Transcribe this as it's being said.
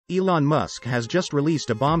Elon Musk has just released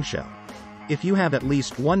a bombshell. If you have at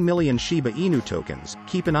least 1 million Shiba Inu tokens,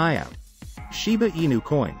 keep an eye out. Shiba Inu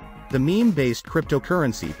coin, the meme-based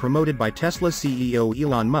cryptocurrency promoted by Tesla CEO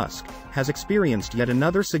Elon Musk, has experienced yet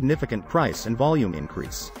another significant price and volume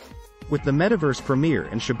increase. With the metaverse premiere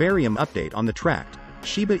and Shibarium update on the track,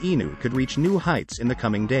 Shiba Inu could reach new heights in the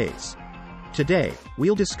coming days. Today,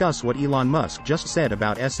 we'll discuss what Elon Musk just said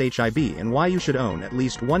about SHIB and why you should own at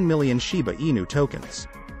least 1 million Shiba Inu tokens.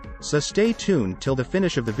 So stay tuned till the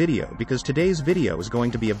finish of the video because today's video is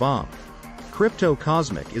going to be a bomb. Crypto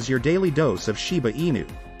Cosmic is your daily dose of Shiba Inu.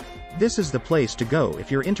 This is the place to go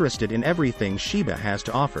if you're interested in everything Shiba has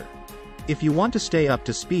to offer. If you want to stay up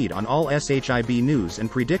to speed on all SHIB news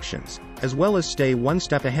and predictions, as well as stay one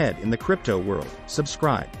step ahead in the crypto world,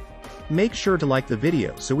 subscribe. Make sure to like the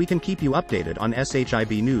video so we can keep you updated on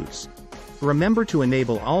SHIB news. Remember to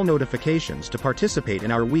enable all notifications to participate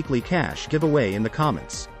in our weekly cash giveaway in the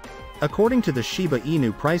comments. According to the Shiba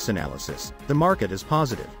Inu price analysis, the market is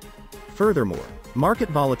positive. Furthermore, market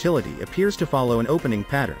volatility appears to follow an opening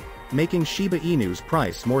pattern, making Shiba Inu's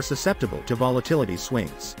price more susceptible to volatility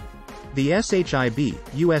swings. The SHIB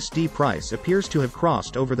USD price appears to have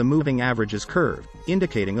crossed over the moving averages curve,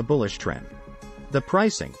 indicating a bullish trend. The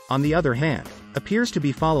pricing, on the other hand, appears to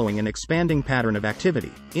be following an expanding pattern of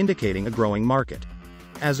activity, indicating a growing market.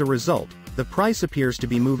 As a result, the price appears to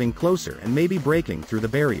be moving closer and maybe breaking through the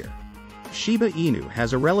barrier. Shiba Inu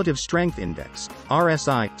has a relative strength index,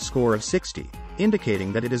 RSI, score of 60,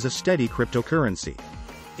 indicating that it is a steady cryptocurrency.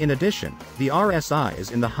 In addition, the RSI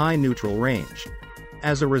is in the high neutral range.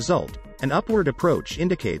 As a result, an upward approach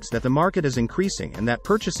indicates that the market is increasing and that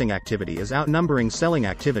purchasing activity is outnumbering selling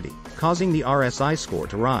activity, causing the RSI score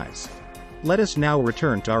to rise. Let us now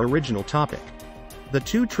return to our original topic. The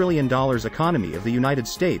 $2 trillion economy of the United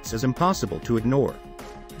States is impossible to ignore.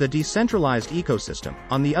 The decentralized ecosystem,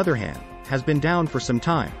 on the other hand, has been down for some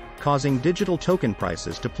time, causing digital token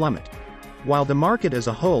prices to plummet. While the market as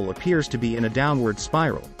a whole appears to be in a downward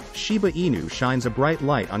spiral, Shiba Inu shines a bright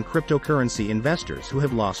light on cryptocurrency investors who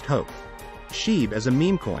have lost hope. SHIB is a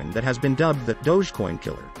meme coin that has been dubbed the Dogecoin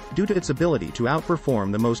killer, due to its ability to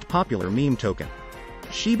outperform the most popular meme token.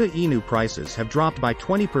 Shiba Inu prices have dropped by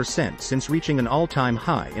 20% since reaching an all-time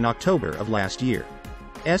high in October of last year.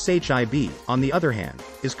 SHIB, on the other hand,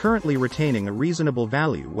 is currently retaining a reasonable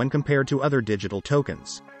value when compared to other digital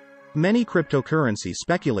tokens. Many cryptocurrency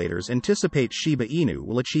speculators anticipate Shiba Inu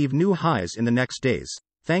will achieve new highs in the next days,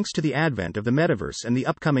 thanks to the advent of the metaverse and the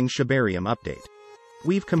upcoming Shibarium update.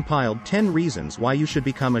 We've compiled 10 reasons why you should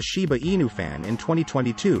become a Shiba Inu fan in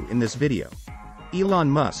 2022 in this video. Elon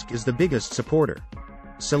Musk is the biggest supporter.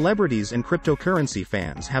 Celebrities and cryptocurrency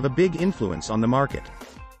fans have a big influence on the market.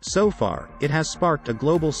 So far, it has sparked a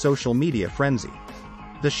global social media frenzy.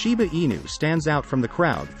 The Shiba Inu stands out from the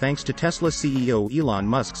crowd thanks to Tesla CEO Elon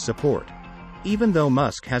Musk's support. Even though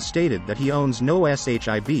Musk has stated that he owns no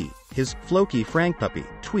SHIB, his Floki Frank puppy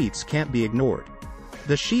tweets can't be ignored.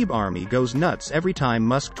 The SHIB army goes nuts every time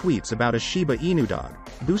Musk tweets about a Shiba Inu dog,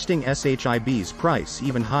 boosting SHIB's price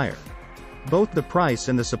even higher. Both the price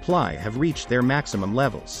and the supply have reached their maximum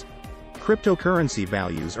levels. Cryptocurrency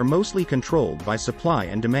values are mostly controlled by supply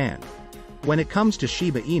and demand. When it comes to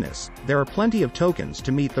Shiba Inu, there are plenty of tokens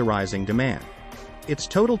to meet the rising demand. Its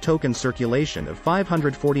total token circulation of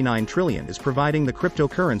 549 trillion is providing the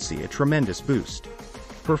cryptocurrency a tremendous boost.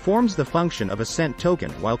 Performs the function of a cent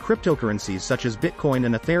token while cryptocurrencies such as Bitcoin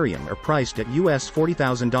and Ethereum are priced at US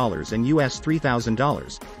 $40,000 and US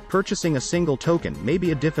 $3,000, purchasing a single token may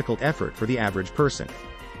be a difficult effort for the average person.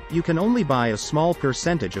 You can only buy a small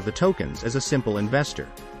percentage of the tokens as a simple investor.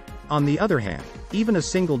 On the other hand, even a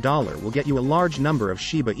single dollar will get you a large number of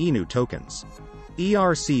Shiba Inu tokens.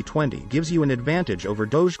 ERC20 gives you an advantage over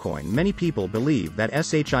Dogecoin. Many people believe that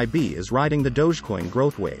SHIB is riding the Dogecoin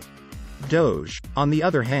growth wave. Doge, on the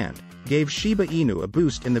other hand, gave Shiba Inu a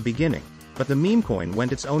boost in the beginning, but the meme coin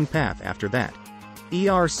went its own path after that.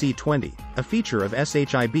 ERC20, a feature of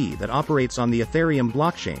SHIB that operates on the Ethereum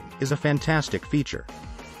blockchain, is a fantastic feature.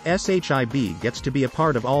 SHIB gets to be a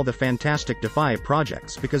part of all the fantastic DeFi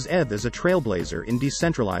projects because ETH is a trailblazer in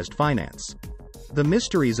decentralized finance. The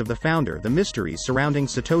mysteries of the founder, the mystery surrounding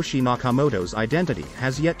Satoshi Nakamoto's identity,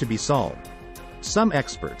 has yet to be solved. Some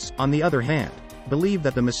experts, on the other hand, believe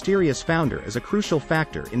that the mysterious founder is a crucial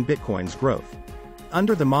factor in Bitcoin's growth.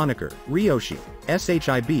 Under the moniker Ryoshi,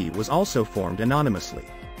 SHIB was also formed anonymously.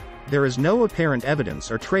 There is no apparent evidence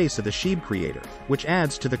or trace of the SHIB creator, which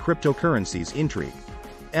adds to the cryptocurrency's intrigue.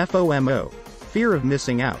 FOMO, fear of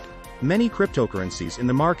missing out. Many cryptocurrencies in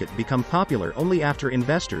the market become popular only after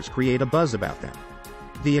investors create a buzz about them.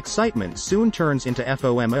 The excitement soon turns into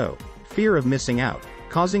FOMO, fear of missing out,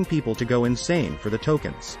 causing people to go insane for the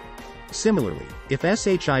tokens. Similarly, if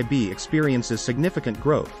SHIB experiences significant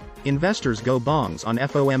growth, investors go bongs on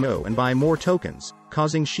FOMO and buy more tokens,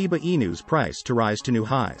 causing Shiba Inu's price to rise to new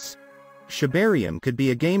highs. Shibarium could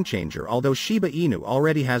be a game changer. Although Shiba Inu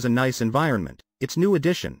already has a nice environment, its new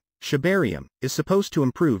addition, Shibarium, is supposed to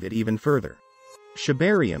improve it even further.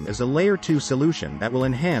 Shibarium is a Layer 2 solution that will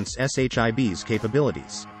enhance SHIB's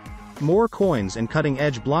capabilities. More coins and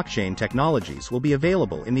cutting-edge blockchain technologies will be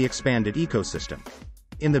available in the expanded ecosystem.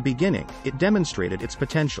 In the beginning, it demonstrated its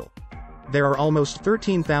potential. There are almost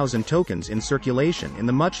 13,000 tokens in circulation in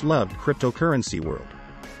the much-loved cryptocurrency world.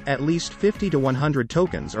 At least 50 to 100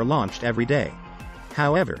 tokens are launched every day.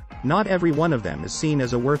 However, not every one of them is seen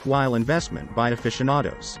as a worthwhile investment by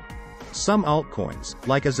aficionados. Some altcoins,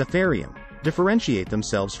 like as Ethereum, differentiate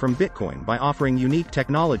themselves from Bitcoin by offering unique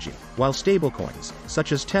technology, while stablecoins,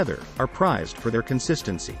 such as Tether, are prized for their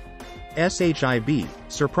consistency. SHIB,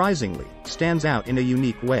 surprisingly, stands out in a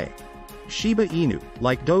unique way. Shiba Inu,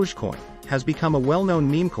 like Dogecoin, has become a well-known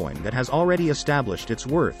meme coin that has already established its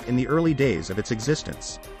worth in the early days of its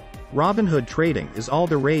existence. Robinhood trading is all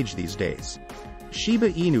the rage these days.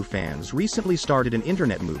 Shiba Inu fans recently started an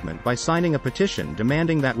internet movement by signing a petition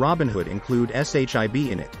demanding that Robinhood include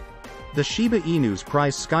SHIB in it. The Shiba Inu's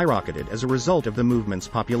price skyrocketed as a result of the movement's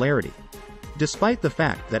popularity. Despite the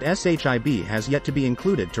fact that SHIB has yet to be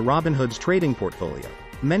included to Robinhood's trading portfolio,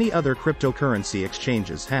 many other cryptocurrency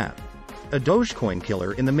exchanges have. A Dogecoin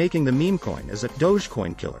killer in the making. The meme coin is a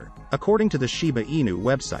Dogecoin killer, according to the Shiba Inu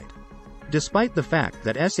website. Despite the fact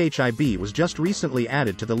that SHIB was just recently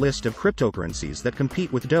added to the list of cryptocurrencies that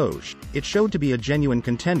compete with Doge, it showed to be a genuine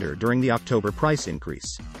contender during the October price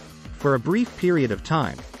increase. For a brief period of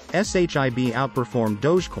time, SHIB outperformed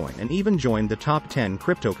Dogecoin and even joined the top 10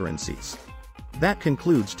 cryptocurrencies. That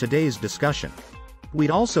concludes today's discussion. We'd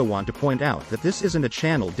also want to point out that this isn't a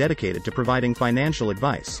channel dedicated to providing financial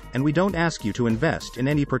advice, and we don't ask you to invest in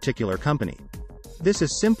any particular company. This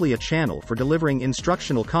is simply a channel for delivering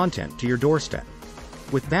instructional content to your doorstep.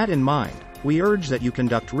 With that in mind, we urge that you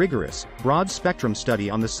conduct rigorous, broad-spectrum study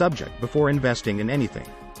on the subject before investing in anything.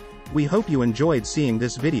 We hope you enjoyed seeing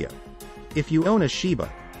this video. If you own a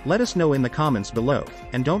Shiba, let us know in the comments below,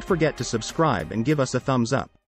 and don't forget to subscribe and give us a thumbs up.